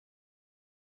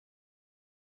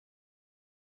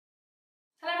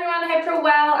Hello everyone, I hope you're all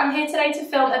well. I'm here today to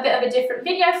film a bit of a different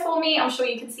video for me. I'm sure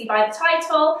you can see by the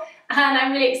title, and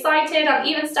I'm really excited. I'm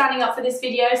even standing up for this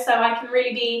video so I can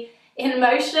really be in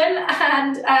motion,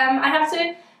 and I have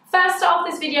to first start off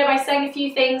this video by saying a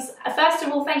few things. First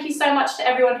of all, thank you so much to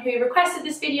everyone who requested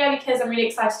this video because I'm really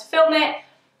excited to film it.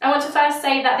 I want to first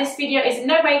say that this video is in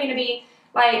no way going to be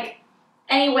like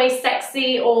any way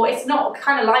sexy, or it's not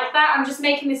kind of like that. I'm just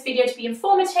making this video to be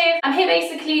informative. I'm here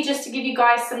basically just to give you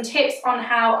guys some tips on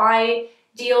how I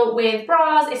deal with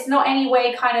bras. It's not any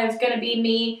way kind of going to be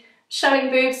me showing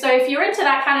boobs, so if you're into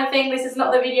that kind of thing, this is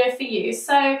not the video for you.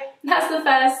 So that's the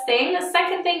first thing. The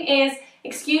second thing is,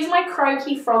 excuse my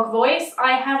croaky frog voice.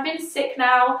 I have been sick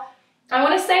now. I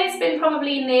want to say it's been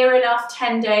probably near enough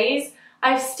 10 days.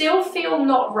 I still feel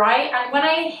not right, and when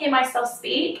I hear myself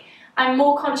speak, I'm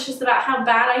more conscious about how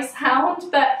bad I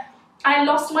sound, but I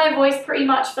lost my voice pretty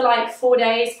much for like 4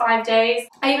 days, 5 days.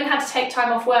 I even had to take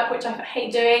time off work, which I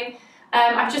hate doing.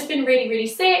 I've just been really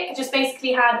sick. Just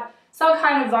basically had some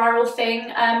kind of viral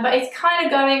thing, but it's kind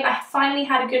of going. I finally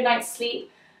had a good night's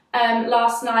sleep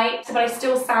last night, but I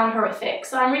still sound horrific.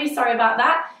 So I'm really sorry about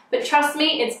that, but trust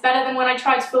me, it's better than when I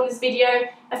tried to film this video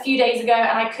a few days ago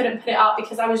and I couldn't put it up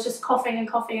because I was just coughing and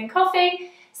coughing and coughing.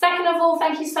 Second of all,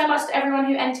 thank you so much to everyone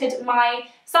who entered my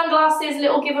sunglasses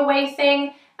little giveaway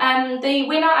thing. The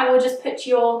winner, I will just put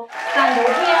your handle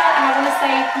here, and I want to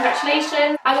say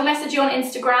congratulations. I will message you on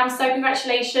Instagram, so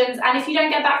congratulations. And if you don't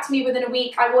get back to me within a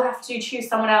week, I will have to choose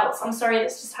someone else. I'm sorry,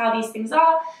 that's just how these things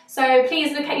are. So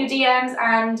please look at your DMs,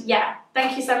 and yeah,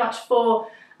 thank you so much for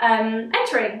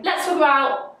entering. Let's talk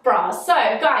about bras. So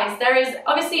guys, there is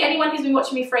obviously anyone who's been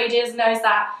watching me for ages knows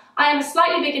that I am a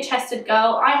slightly bigger chested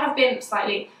girl. I have been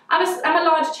slightly, I'm a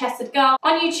larger chested girl.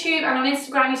 On YouTube and on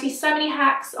Instagram you see so many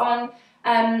hacks on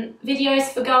videos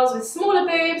for girls with smaller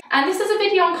boobs, and this is a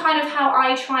video on kind of how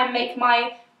I try and make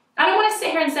my, I don't want to sit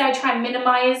here and say I try and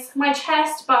minimize my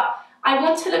chest, but I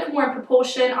want to look more in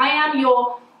proportion. I am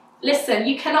your, listen,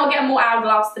 you cannot get more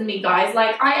hourglass than me, guys.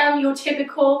 Like, I am your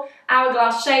typical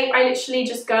hourglass shape. I literally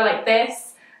just go like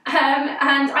this,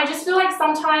 and I just feel like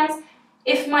sometimes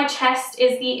if my chest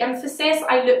is the emphasis,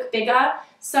 I look bigger.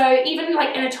 So even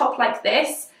like in a top like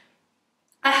this,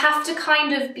 I have to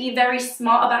kind of be very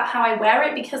smart about how I wear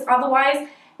it, because otherwise,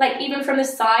 like even from the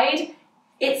side,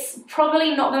 it's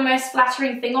probably not the most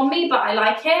flattering thing on me, but I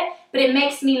like it, but it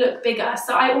makes me look bigger.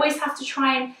 So I always have to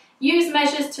try and use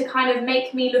measures to kind of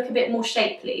make me look a bit more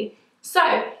shapely.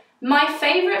 So my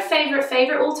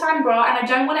favorite all-time bra, and I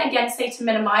don't want to again say to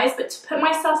minimize, but to put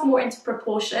myself more into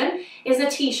proportion, is a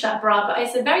t-shirt bra. But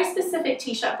it's a very specific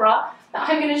t-shirt bra that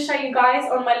I'm going to show you guys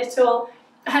on my little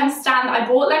stand that I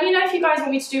bought. Let me know if you guys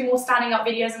want me to do more standing up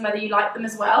videos and whether you like them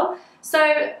as well.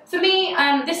 So for me,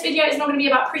 this video is not going to be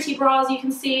about pretty bras. You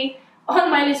can see on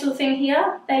my little thing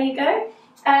here, there you go.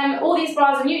 All these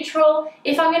bras are neutral.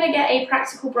 If I'm going to get a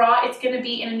practical bra, it's going to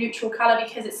be in a neutral colour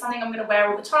because it's something I'm going to wear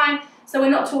all the time. So we're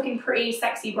not talking pretty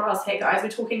sexy bras here, guys, we're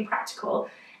talking practical.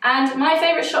 And my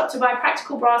favourite shop to buy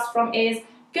practical bras from is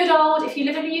good old, if you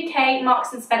live in the UK,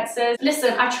 Marks and Spencer's.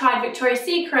 Listen, I've tried Victoria's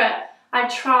Secret,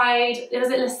 I've tried, was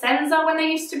it La Senza when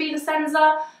they used to be La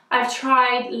Senza? I've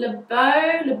tried Le Beau,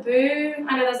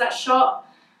 I know there's that shop.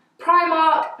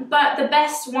 Primark, but the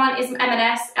best one is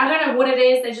M&S. I don't know what it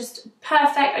is, they're just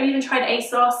perfect. I've even tried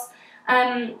ASOS.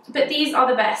 But these are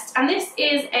the best, and this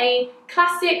is a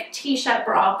classic t-shirt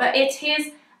bra, but it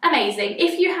is amazing.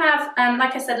 If you have,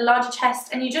 like I said, a larger chest,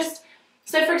 and you just,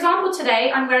 so for example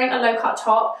today I'm wearing a low-cut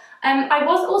top. I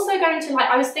was also going to, like,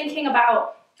 I was thinking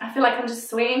about, I feel like I'm just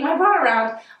swinging my bra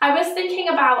around. I was thinking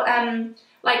about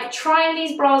like trying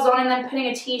these bras on and then putting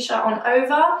a t-shirt on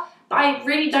over, but I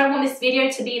really don't want this video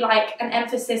to be like an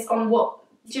emphasis on what,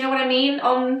 do you know what I mean,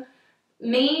 on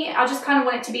me. I just kind of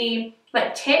want it to be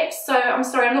like tips, so I'm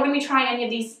sorry, I'm not going to be trying any of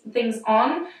these things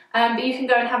on, but you can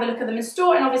go and have a look at them in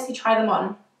store and obviously try them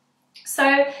on.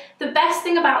 So the best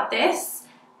thing about this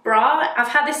bra, I've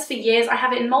had this for years, I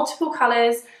have it in multiple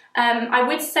colours. I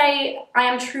would say I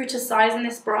am true to size in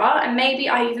this bra, and maybe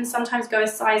I even sometimes go a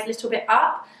size a little bit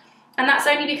up, and that's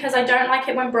only because I don't like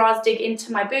it when bras dig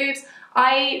into my boobs.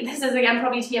 This is again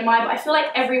probably TMI, but I feel like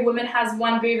every woman has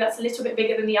one boob that's a little bit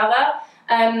bigger than the other,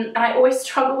 and I always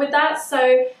struggle with that.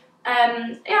 So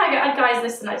yeah, guys,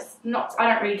 listen,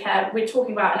 I don't really care. We're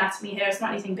talking about anatomy here, it's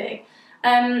not anything big.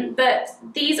 But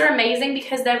these are amazing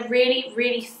because they're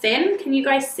really thin. Can you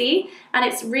guys see? And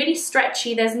it's really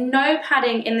stretchy. There's no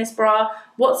padding in this bra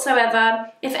whatsoever.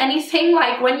 If anything,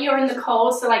 like when you're in the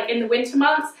cold, so like in the winter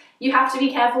months, you have to be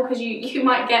careful because you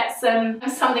might get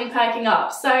something perking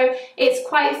up. So it's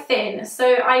quite thin.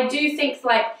 So I do think,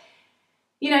 like,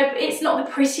 you know, it's not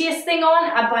the prettiest thing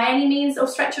on by any means or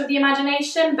stretch of the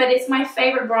imagination, but it's my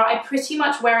favorite bra. I pretty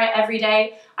much wear it every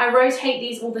day. I rotate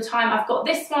these all the time. I've got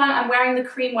this one, I'm wearing the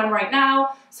cream one right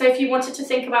now. So if you wanted to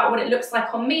think about what it looks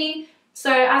like on me,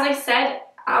 so as I said,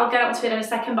 I'll get onto it in a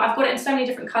second, but I've got it in so many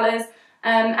different colours.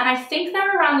 And I think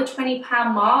they're around the £20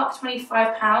 mark,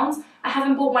 £25. I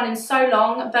haven't bought one in so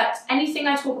long, but anything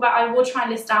I talk about, I will try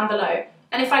and list down below.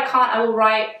 And if I can't, I will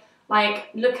write, like,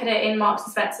 look at it in Marks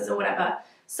and Spencer's or whatever.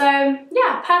 So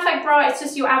yeah, perfect bra. It's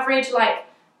just your average, like,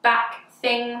 back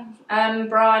thing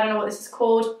bra. I don't know what this is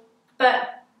called.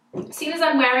 But as soon as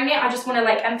I'm wearing it, I just want to,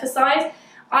 like, emphasize,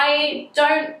 I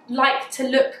don't like to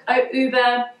look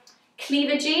uber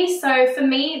cleavagey. So for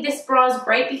me, this bra is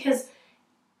great because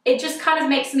it just kind of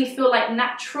makes me feel like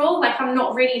natural, like I'm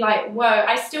not really like, whoa.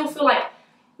 I still feel like,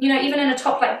 you know, even in a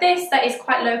top like this that is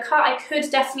quite low cut, I could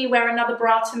definitely wear another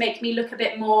bra to make me look a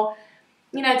bit more,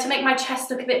 you know, to make my chest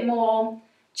look a bit more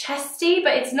chesty,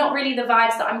 but it's not really the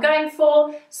vibes that I'm going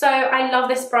for. So I love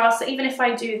this bra. So even if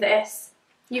I do this,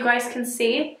 you guys can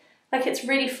see, like, it's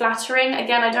really flattering.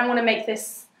 Again, I don't want to make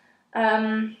this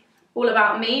all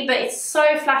about me, but it's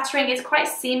so flattering. It's quite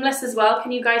seamless as well.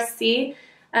 Can you guys see?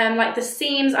 Like the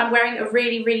seams, I'm wearing a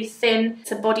really, really thin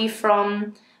body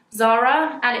from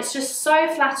Zara, and it's just so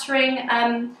flattering.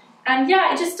 And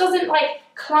yeah, it just doesn't like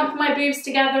clump my boobs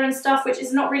together and stuff, which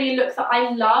is not really a look that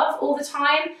I love all the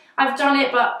time. I've done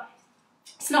it, but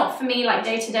it's not for me like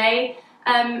day to day.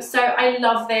 So I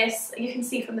love this. You can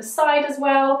see from the side as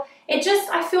well. It just,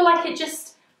 I feel like it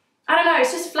just, I don't know,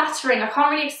 it's just flattering. I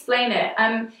can't really explain it.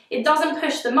 It doesn't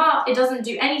push them up. It doesn't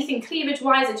do anything cleavage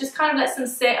wise. It just kind of lets them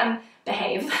sit and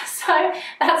behave. So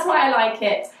that's why I like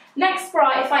it. Next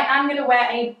bra, if I am going to wear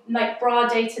a like bra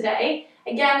day to day,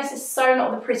 again, this is so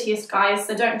not the prettiest, guys,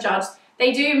 so don't judge.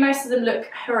 They do, most of them look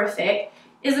horrific,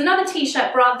 is another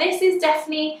t-shirt bra. This is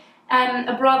definitely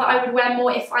a bra that I would wear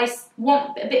more if I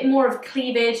want a bit more of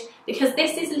cleavage, because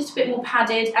this is a little bit more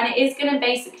padded and it is going to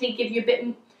basically give you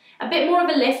a bit more of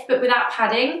a lift, but without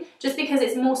padding, just because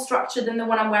it's more structured than the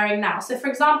one I'm wearing now. So for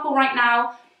example, right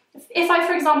now, if I,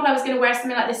 for example, I was going to wear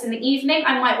something like this in the evening,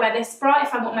 I might wear this bra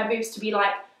if I want my boobs to be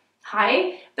like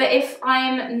high. But if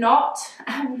I'm not,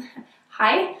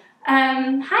 hi,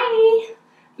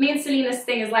 me and Selena's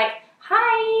thing is like,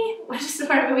 hi, just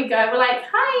wherever we go, we're like,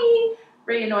 hi,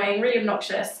 really annoying, really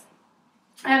obnoxious.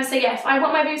 So yeah, if I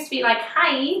want my boobs to be like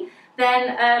hi,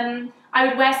 then I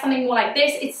would wear something more like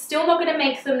this. It's still not going to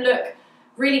make them look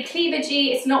really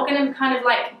cleavagey. It's not going to kind of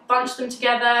like bunch them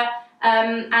together.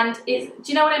 And do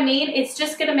you know what I mean? It's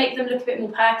just going to make them look a bit more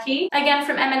perky. Again,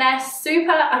 from M&S, super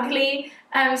ugly,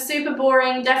 super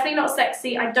boring, definitely not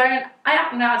sexy. No,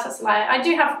 that's a lie. I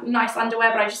do have nice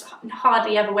underwear, but I just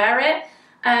hardly ever wear it.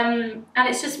 And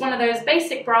it's just one of those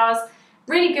basic bras,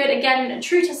 really good, again,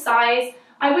 true to size.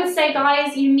 I would say,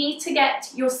 guys, you need to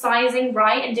get your sizing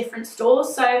right in different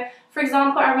stores. So, for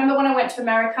example, I remember when I went to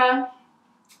America,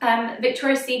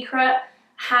 Victoria's Secret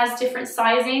has different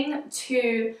sizing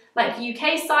to like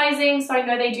UK sizing, so I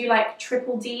know they do like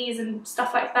triple Ds and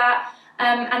stuff like that,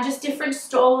 and just different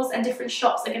stores and different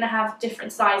shops are going to have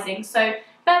different sizing, so bear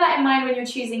that in mind when you're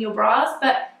choosing your bras.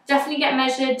 But definitely get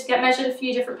measured a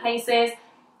few different places.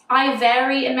 I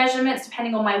vary in measurements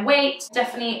depending on my weight,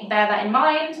 definitely bear that in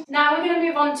mind. Now we're going to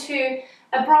move on to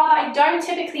a bra that I don't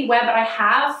typically wear, but I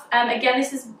have. Again,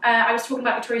 this is, I was talking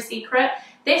about Victoria's Secret.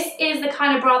 This is the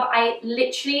kind of bra that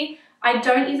I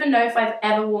don't even know if I've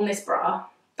ever worn this bra.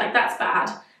 Like, that's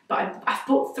bad. But I've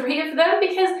bought 3 of them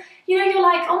because, you know, you're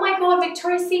like, oh my god,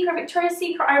 Victoria's Secret, Victoria's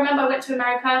Secret. I remember I went to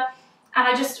America and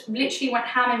I just literally went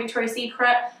ham in Victoria's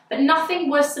Secret, but nothing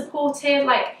was supportive,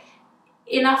 like,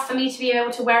 enough for me to be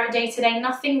able to wear it day to day.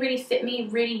 Nothing really fit me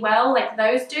really well like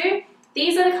those do.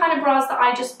 These are the kind of bras that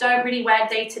I just don't really wear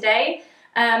day to day.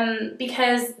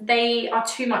 Because they are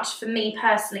too much for me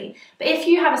personally. But if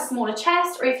you have a smaller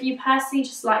chest, or if you personally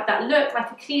just like that look, like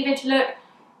a cleavage look,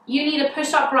 you need a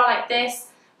push-up bra like this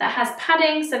that has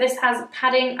padding. So this has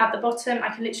padding at the bottom,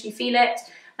 I can literally feel it,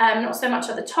 not so much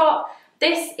at the top.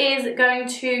 This is going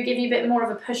to give you a bit more of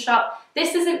a push-up.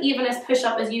 This isn't even as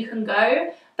push-up as you can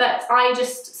go, but I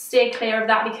just steer clear of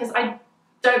that because I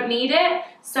don't need it.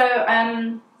 So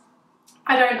I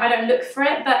don't look for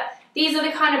it, but these are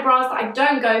the kind of bras that I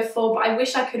don't go for, but I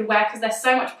wish I could wear because they're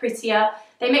so much prettier.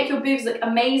 They make your boobs look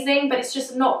amazing, but it's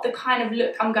just not the kind of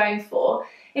look I'm going for.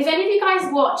 If any of you guys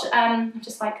watch, I'm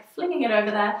just like flinging it over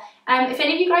there. If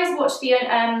any of you guys watch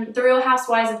the Real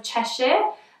Housewives of Cheshire,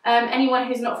 anyone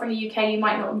who's not from the UK, you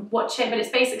might not watch it, but it's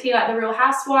basically like the Real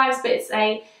Housewives, but it's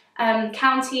a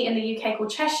county in the UK called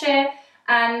Cheshire.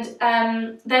 And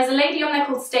there's a lady on there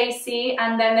called Stacey,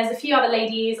 and then there's a few other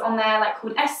ladies on there like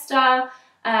called Esther,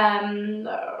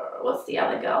 what's the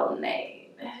other girl name?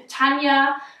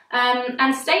 Tanya.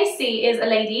 And Stacey is a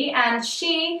lady, and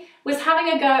she was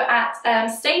having a go at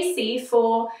Stacey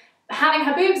for having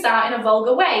her boobs out in a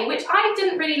vulgar way, which I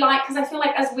didn't really like, because I feel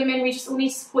like as women we just all need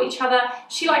to support each other.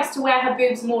 She likes to wear her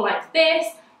boobs more like this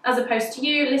as opposed to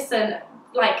you. Listen,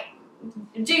 like,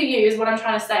 do you is what I'm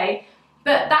trying to say.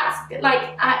 But that's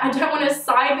like, I don't want to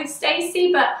side with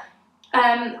Stacey, but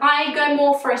I go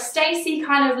more for a Stacey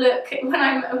kind of look when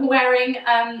I'm wearing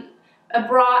a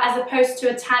bra as opposed to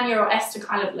a Tanya or Esther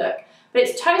kind of look. But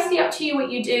it's totally up to you what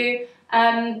you do.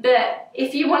 But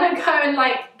if you want to go and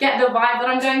like get the vibe that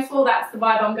I'm going for, that's the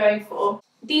vibe I'm going for.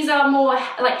 These are more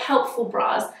like helpful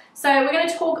bras. So we're going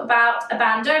to talk about a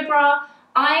bandeau bra.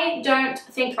 I don't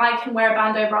think I can wear a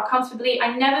bandeau bra comfortably.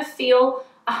 I never feel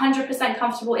 100%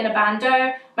 comfortable in a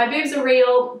bandeau. My boobs are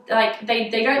real, like they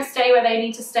don't stay where they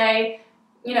need to stay.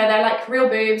 You know, they're like real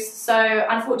boobs, so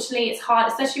unfortunately it's hard,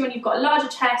 especially when you've got a larger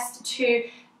chest, to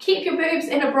keep your boobs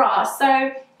in a bra. So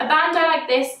a bandeau like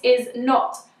this is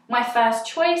not my first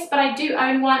choice, but I do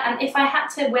own one, and if I had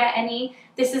to wear any,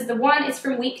 this is the one. It's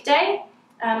from Weekday.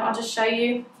 I'll just show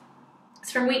you.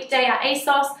 It's from Weekday at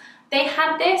ASOS. They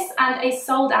had this and it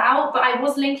sold out, but I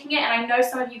was linking it, and I know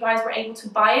some of you guys were able to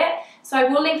buy it, so I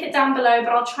will link it down below, but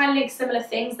I'll try and link similar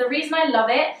things. The reason I love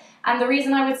it, and the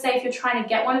reason I would say if you're trying to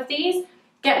get one of these,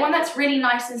 get one that's really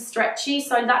nice and stretchy.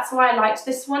 So that's why I liked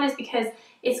this one, is because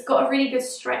it's got a really good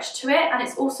stretch to it, and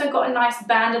it's also got a nice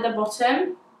band at the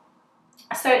bottom,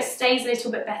 so it stays a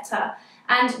little bit better.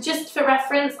 And just for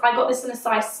reference, I got this in a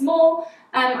size small.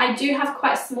 I do have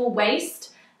quite a small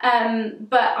waist,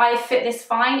 but I fit this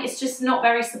fine. It's just not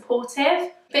very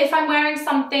supportive. But if I'm wearing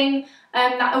something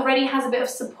that already has a bit of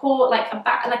support, like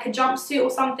a jumpsuit or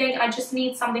something, I just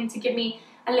need something to give me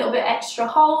a little bit extra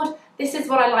hold. This is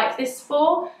what I like this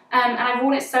for, and I've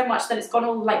worn it so much that it's gone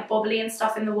all like bobbly and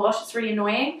stuff in the wash. It's really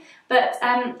annoying, but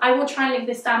I will try and link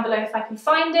this down below if I can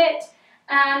find it.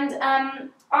 And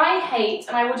I hate,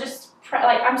 and I will just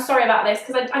I'm sorry about this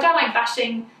because I don't like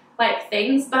bashing like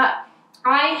things, but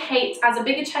I hate, as a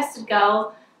bigger chested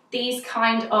girl, these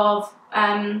kind of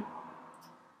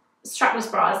strapless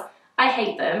bras. I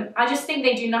hate them. I just think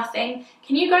they do nothing.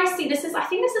 Can you guys see? This is, I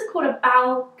think this is called a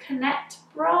balconette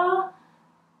bra.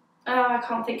 Oh, I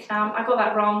can't think now. I got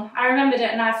that wrong. I remembered it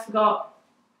and I forgot.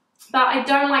 But I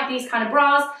don't like these kind of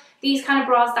bras. These kind of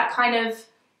bras that kind of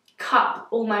cup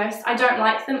almost. I don't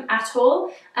like them at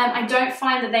all. I don't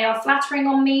find that they are flattering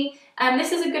on me.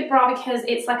 This is a good bra because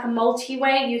it's like a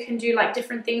multi-way. You can do like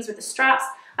different things with the straps.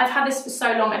 I've had this for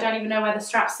so long, I don't even know where the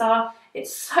straps are.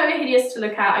 It's so hideous to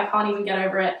look at. I can't even get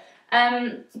over it.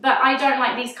 But I don't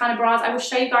like these kind of bras. I will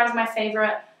show you guys my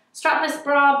favorite strapless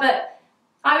bra, but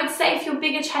I would say if you're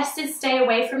bigger chested, stay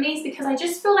away from these because I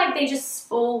just feel like they just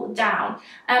fall down.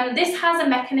 This has a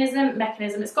mechanism.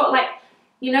 It's got like,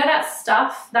 you know that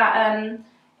stuff that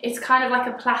it's kind of like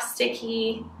a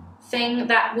plasticky thing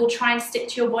that will try and stick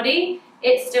to your body.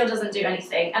 It still doesn't do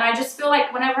anything. And I just feel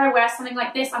like whenever I wear something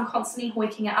like this, I'm constantly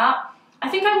hoiking it up. I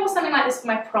think I wore something like this for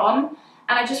my prom,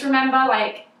 and I just remember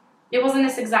like, it wasn't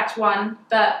this exact one,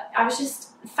 but I was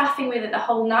just faffing with it the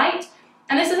whole night.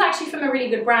 And this is actually from a really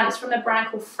good brand. It's from a brand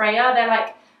called Freya. They're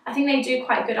like, I think they do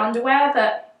quite good underwear,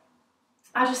 but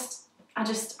I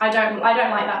don't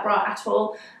like that bra at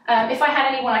all. If I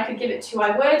had anyone I could give it to,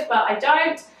 I would, but I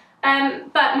don't.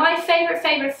 But my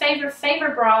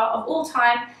favorite bra of all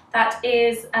time that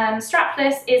is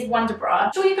strapless is WONDERBRA.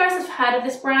 I'm sure you guys have heard of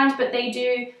this brand, but they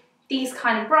do these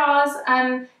kind of bras.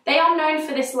 They are known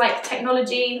for this like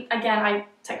technology,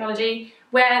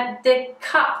 where the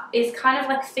cup is kind of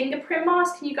like fingerprint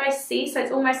mask. Can you guys see? So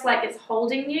it's almost like it's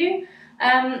holding you.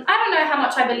 I don't know how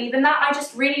much I believe in that. I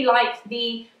just really like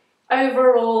the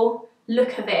overall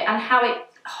look of it and how it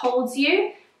holds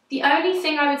you. The only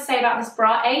thing I would say about this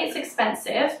bra, A, it's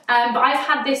expensive, but I've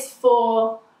had this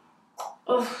for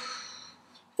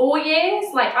 4 years.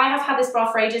 Like, I have had this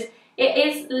bra for ages. It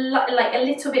is like a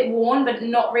little bit worn, but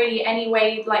not really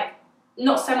anyway, like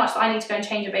not so much that I need to go and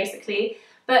change it basically.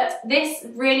 But this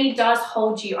really does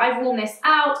hold you. I've worn this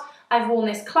out, I've worn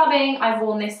this clubbing, I've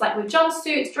worn this like with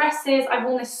jumpsuits, dresses, I've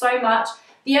worn this so much.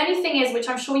 The only thing is, which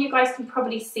I'm sure you guys can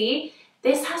probably see,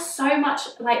 this has so much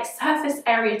like surface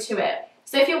area to it.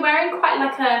 So if you're wearing quite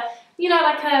like a, you know,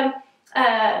 like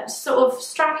a sort of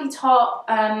strappy top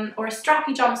or a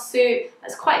strappy jumpsuit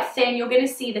that's quite thin, you're going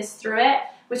to see this through it,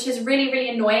 which is really, really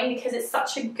annoying because it's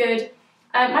such a good...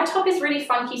 my top is really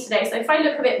funky today, so if I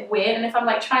look a bit weird and if I'm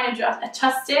like trying to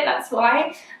adjust it, that's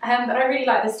why. But I really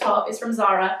like this top. It's from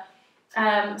Zara.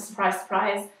 Surprise,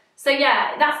 surprise. So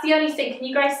yeah, that's the only thing. Can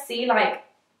you guys see, like,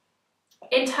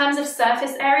 in terms of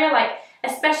surface area, like,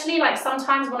 especially like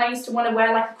sometimes when I used to want to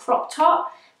wear like a crop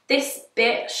top, this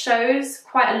bit shows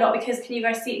quite a lot because, can you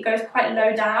guys see, it goes quite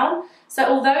low down. So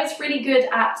although it's really good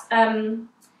at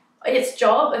its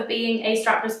job of being a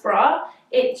strapless bra,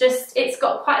 it's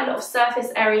got quite a lot of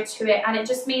surface area to it, and it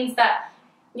just means that,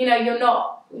 you know,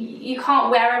 you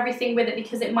can't wear everything with it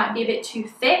because it might be a bit too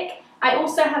thick. I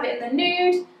also have it in the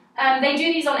nude. They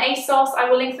do these on ASOS. I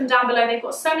will link them down below. They've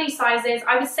got so many sizes.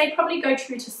 I would say probably go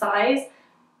true to size.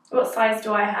 What size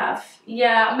do I have?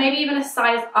 Yeah, maybe even a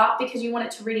size up because you want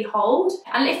it to really hold.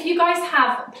 And if you guys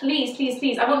have, please, please,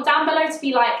 please, I want down below to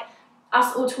be like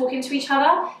us all talking to each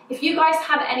other. If you guys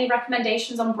have any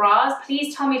recommendations on bras,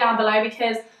 please tell me down below,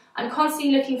 because I'm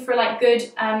constantly looking for like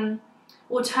good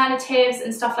alternatives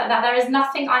and stuff like that. There is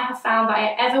nothing I have found that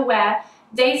I ever wear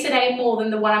day to day more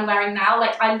than the one I'm wearing now.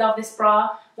 Like, I love this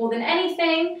bra more than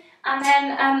anything. And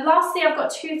then lastly, I've got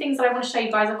two things that I want to show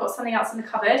you guys. I've got something else in the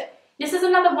cupboard. This is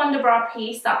another WONDERBRA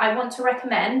piece that I want to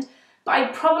recommend, but I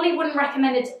probably wouldn't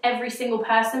recommend it to every single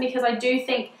person because I do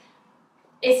think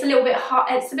it's a little bit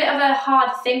hard. It's a bit of a hard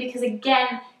thing because,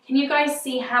 again, can you guys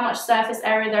see how much surface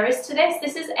area there is to this?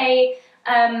 This is a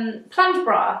plunge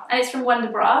bra, and it's from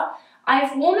WONDERBRA.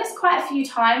 I've worn this quite a few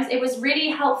times. It was really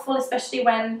helpful, especially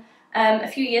when a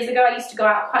few years ago I used to go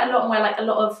out quite a lot and wear like a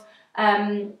lot of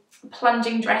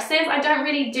plunging dresses. I don't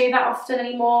really do that often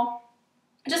anymore.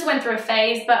 I just went through a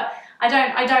phase, but I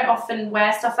don't often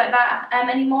wear stuff like that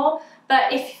anymore.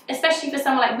 But especially for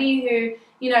someone like me who,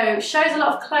 you know, shows a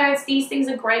lot of clothes, these things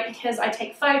are great because I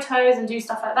take photos and do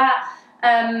stuff like that.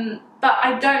 But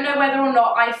I don't know whether or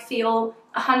not I feel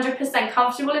 100%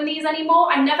 comfortable in these anymore.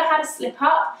 I never had a slip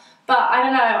up, but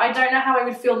I don't know how I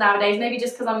would feel nowadays. Maybe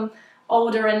just because I'm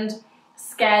older and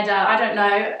scared, I don't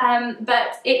know.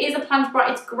 But it is a plunge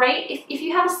bra. It's great. If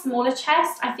you have a smaller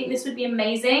chest, I think this would be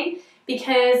amazing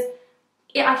because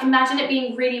I can imagine it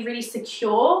being really, really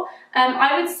secure.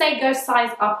 I would say go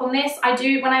size up on this.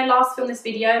 When I last filmed this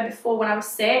video before when I was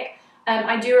sick,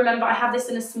 I do remember I have this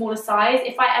in a smaller size.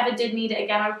 If I ever did need it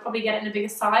again, I would probably get it in a bigger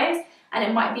size and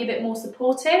it might be a bit more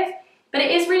supportive. But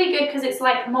it is really good because it's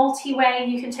like multi-way.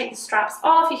 You can take the straps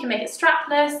off, you can make it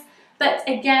strapless. But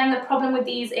again, the problem with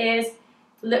these is,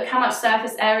 look how much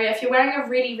surface area. If you're wearing a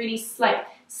really, really like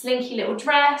slinky little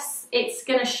dress, it's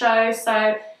gonna show.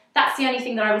 So that's the only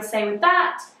thing that I would say with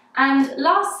that. And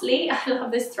lastly, I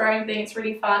love this throwing thing, it's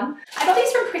really fun. I got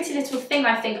these from Pretty Little Thing,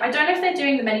 I think. I don't know if they're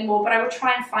doing them anymore, but I will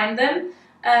try and find them.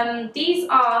 These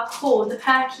are called the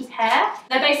Perky Pair.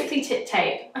 They're basically tit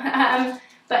tape,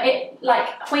 but it like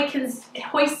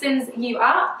hoistens you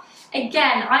up.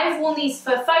 Again, I've worn these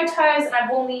for photos and I've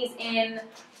worn these in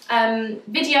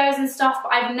videos and stuff,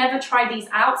 but I've never tried these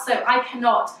out, so I don't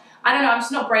know, I'm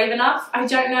just not brave enough. I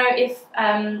don't know if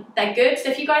they're good, so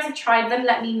if you guys have tried them,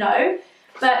 let me know.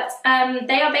 But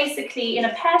they are basically in a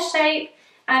pear shape,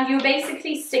 and you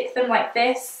basically stick them like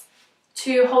this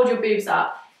to hold your boobs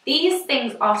up. These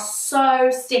things are so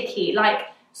sticky, like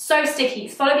so sticky.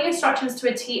 Follow the instructions to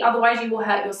a T, otherwise you will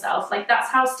hurt yourself. Like, that's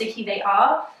how sticky they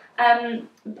are. I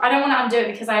don't want to undo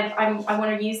it because I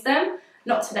want to use them.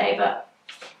 Not today, but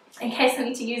in case I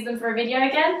need to use them for a video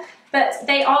again. But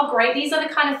they are great. These are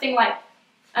the kind of thing like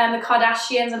the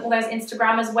Kardashians and all those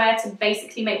Instagrammers wear to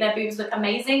basically make their boobs look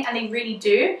amazing, and they really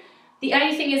do. The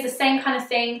only thing is the same kind of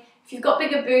thing. If you've got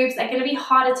bigger boobs, they're going to be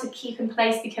harder to keep in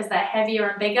place because they're heavier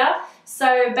and bigger. So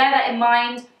bear that in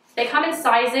mind. They come in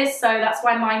sizes, so that's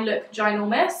why mine look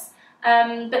ginormous.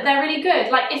 But they're really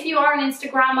good. Like, if you are an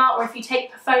Instagrammer, or if you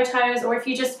take photos, or if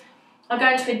you just are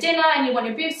going to a dinner and you want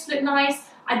your boobs to look nice,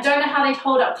 I don't know how they'd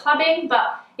hold up clubbing,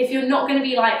 but if you're not going to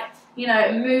be like, you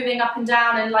know, moving up and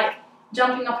down and like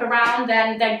jumping up around,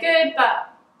 then they're good.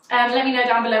 But let me know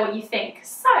down below what you think.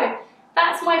 So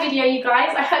that's my video, you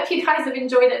guys. I hope you guys have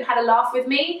enjoyed it and had a laugh with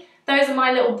me. Those are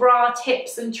my little bra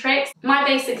tips and tricks. My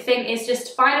basic thing is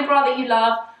just find a bra that you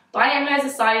love, buy it in loads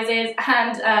of sizes,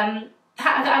 and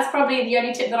that's probably the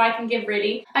only tip that I can give,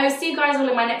 really. I will see you guys all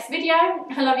in my next video.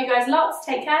 I love you guys lots.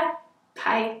 Take care.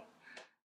 Bye.